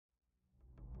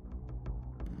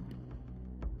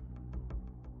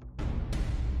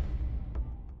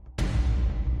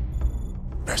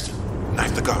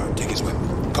That's the guard. Take his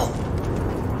weapon. Go.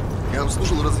 Я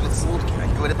слушал разведсводки.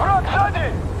 Они говорят... Враг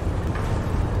сзади!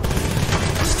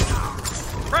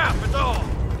 Crap, it's all!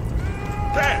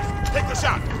 Fast! Take the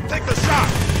shot! Take the shot!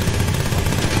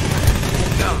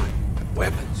 God.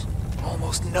 Weapons.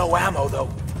 Almost no ammo, though.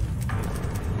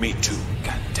 Me too.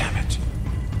 God damn it.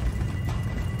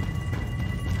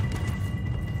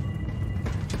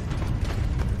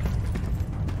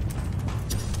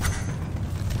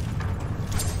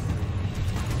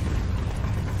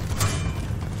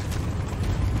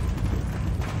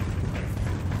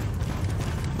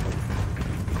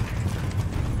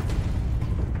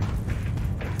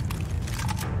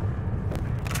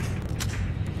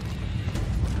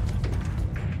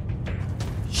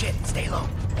 Shit, stay low.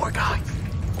 More guys.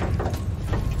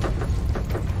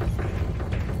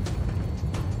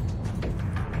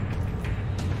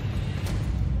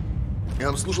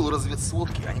 Я слушал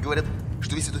разведсводки. Они говорят,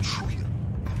 что весь этот шухер...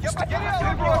 Я потерял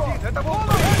его! Это был...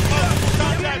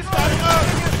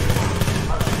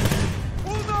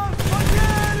 Удар!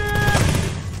 Потери!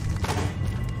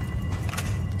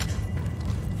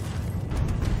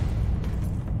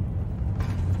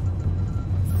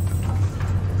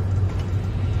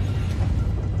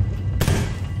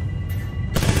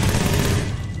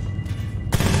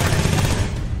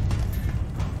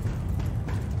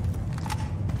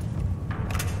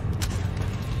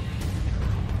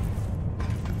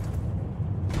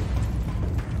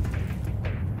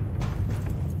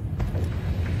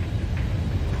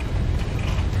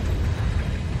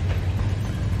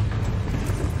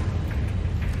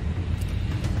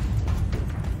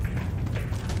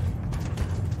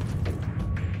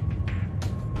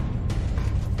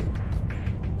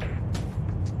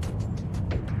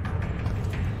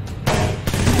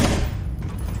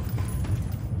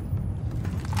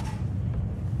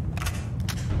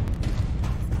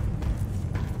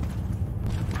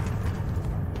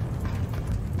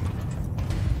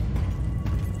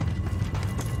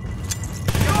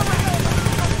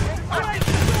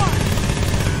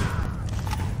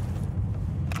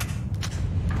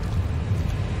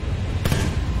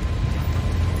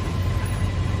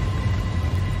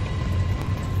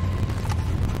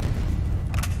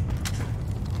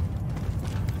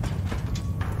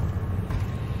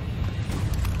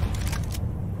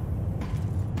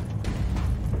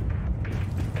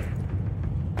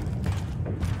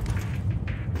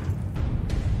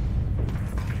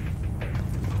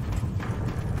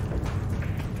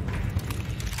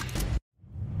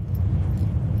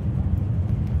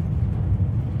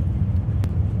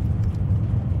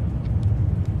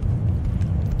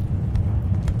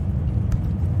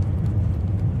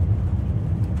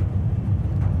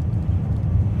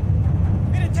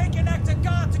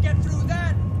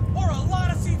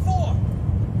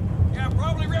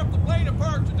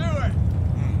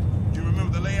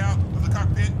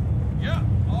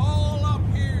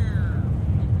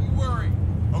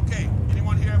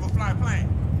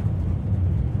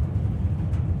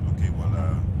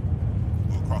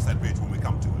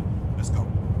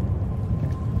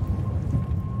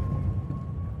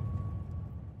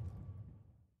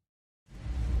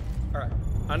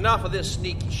 Enough of this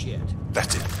sneaky shit.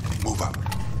 That's it. Move up.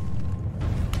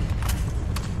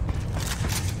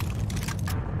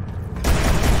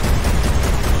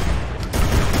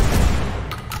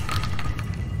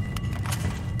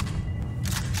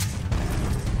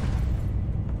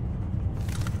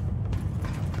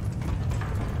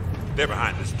 They're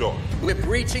behind this door. We're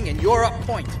breaching and you're up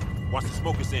point. Once the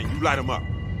smoke is in, you light them up.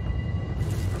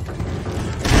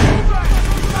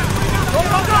 Go,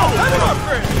 go, go! Let him up,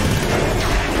 Chris!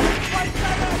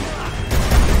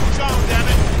 Sean, damn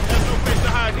it! There's no place to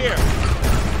hide here.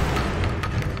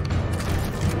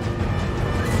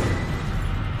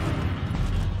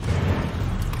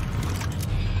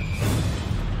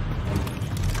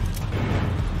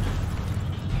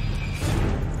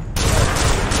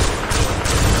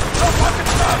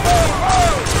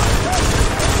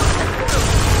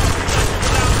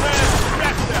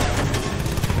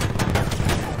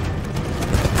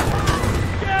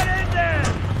 Get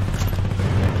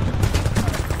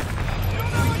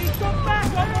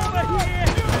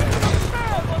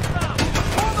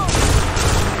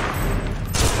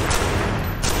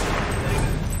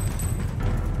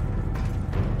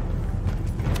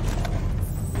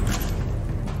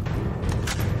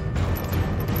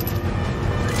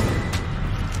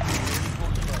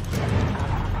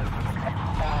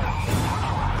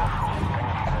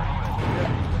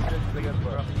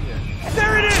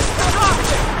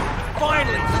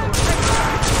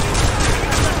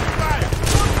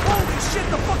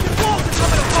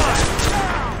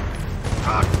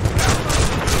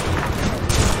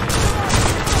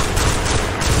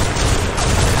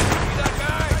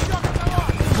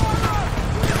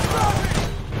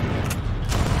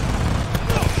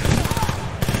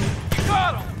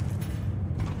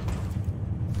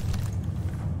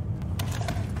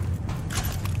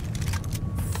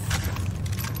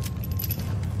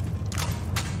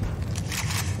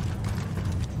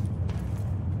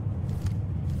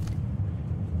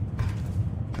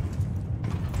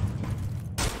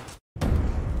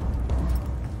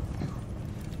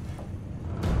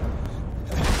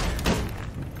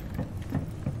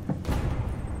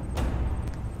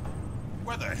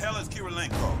the hell is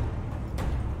Kirilenko?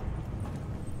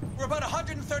 We're about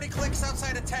 130 clicks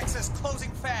outside of Texas,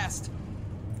 closing fast.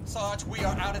 Sarge, we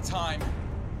are out of time.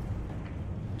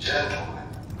 Gentlemen,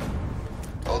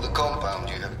 all the compound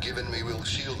you have given me will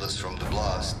shield us from the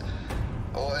blast.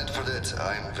 Oh, and for that,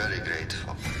 I'm very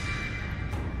grateful.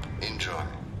 Enjoy.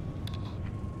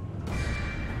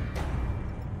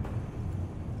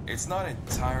 It's not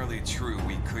entirely true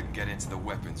we couldn't get into the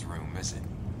weapons room, is it?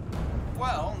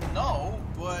 Well, no,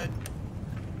 but...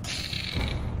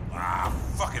 Ah,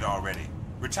 fuck it already.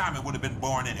 Retirement would have been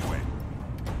boring anyway.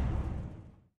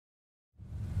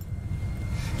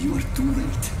 You are too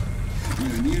late. We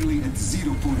are nearly at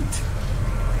 0 point.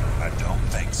 I don't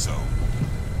think so.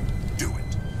 Do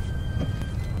it.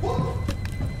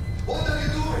 What are you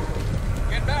doing?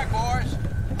 Get back, boys.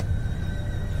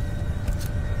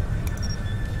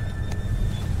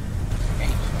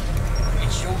 Hey,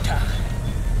 it's showtime.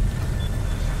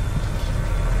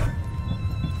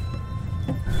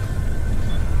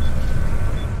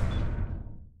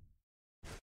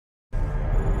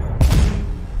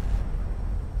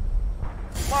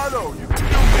 Marlo, you can do me!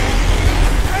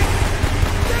 Hey!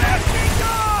 Let me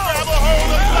go! Grab a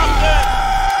hold of something!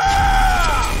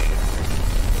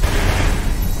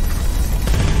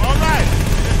 All right,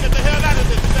 let's get the hell out of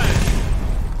this thing.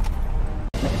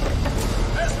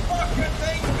 This fucking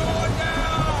thing's going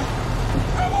down!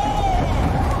 Come on!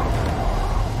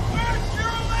 Where's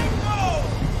Kirilenko?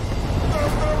 Go,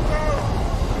 go, go!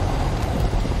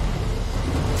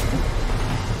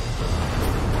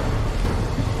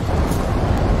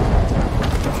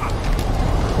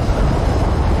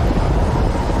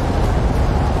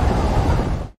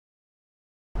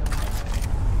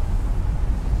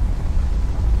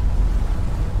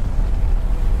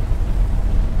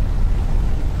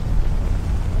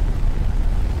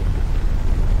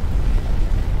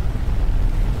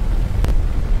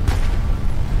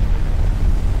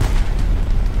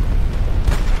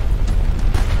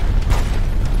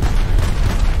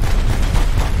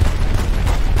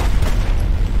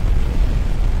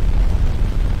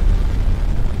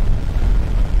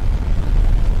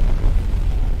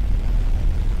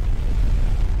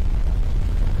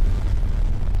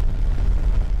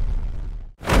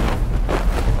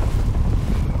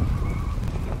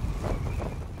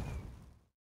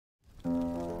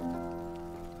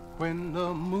 When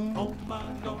the moon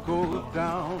goes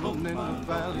down in the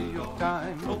valley of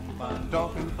time,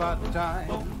 talking about time.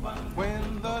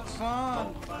 When the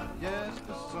sun, yes,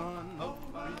 the sun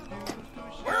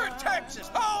We're in Texas!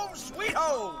 Home sweet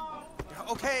home!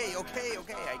 Okay.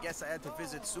 I guess I had to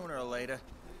visit sooner or later.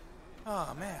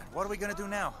 Oh, man. What are we gonna do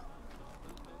now?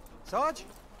 Sarge?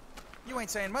 You ain't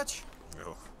saying much.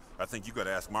 Well, I think you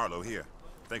gotta ask Marlo here.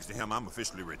 Thanks to him, I'm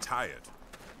officially retired.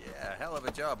 Yeah, hell of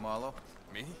a job, Marlo.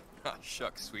 Me?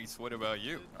 Shucks, Sweets, what about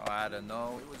you? Oh, I don't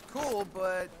know. It was cool,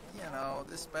 but, you know,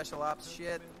 this special ops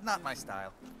shit, not my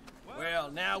style.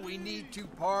 Well, now we need to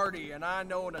party, and I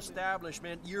know an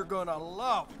establishment you're gonna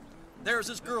love. There's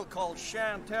this girl called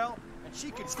Chantel, and she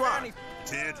can Squad!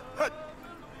 Ted, hut!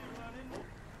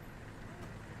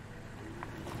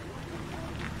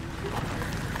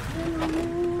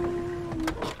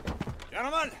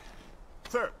 Gentlemen,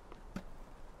 Sir.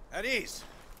 at ease.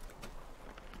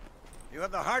 You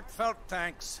have the heartfelt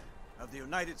thanks of the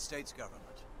United States government.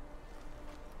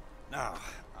 Now,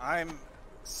 I'm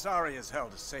sorry as hell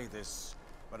to say this,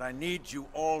 but I need you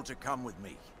all to come with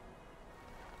me.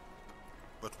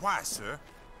 But why, sir?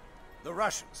 The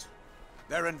Russians.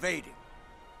 They're invading.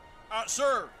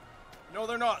 Sir. No,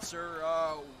 they're not, sir.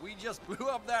 We just blew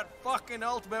up that fucking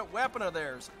ultimate weapon of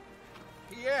theirs.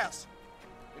 P.S.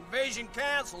 Invasion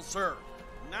canceled, sir.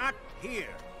 Not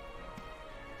here.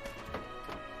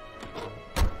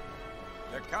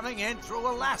 They're coming in through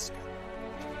Alaska.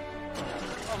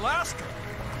 Alaska?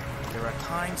 There are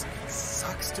times it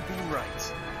sucks to be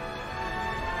right.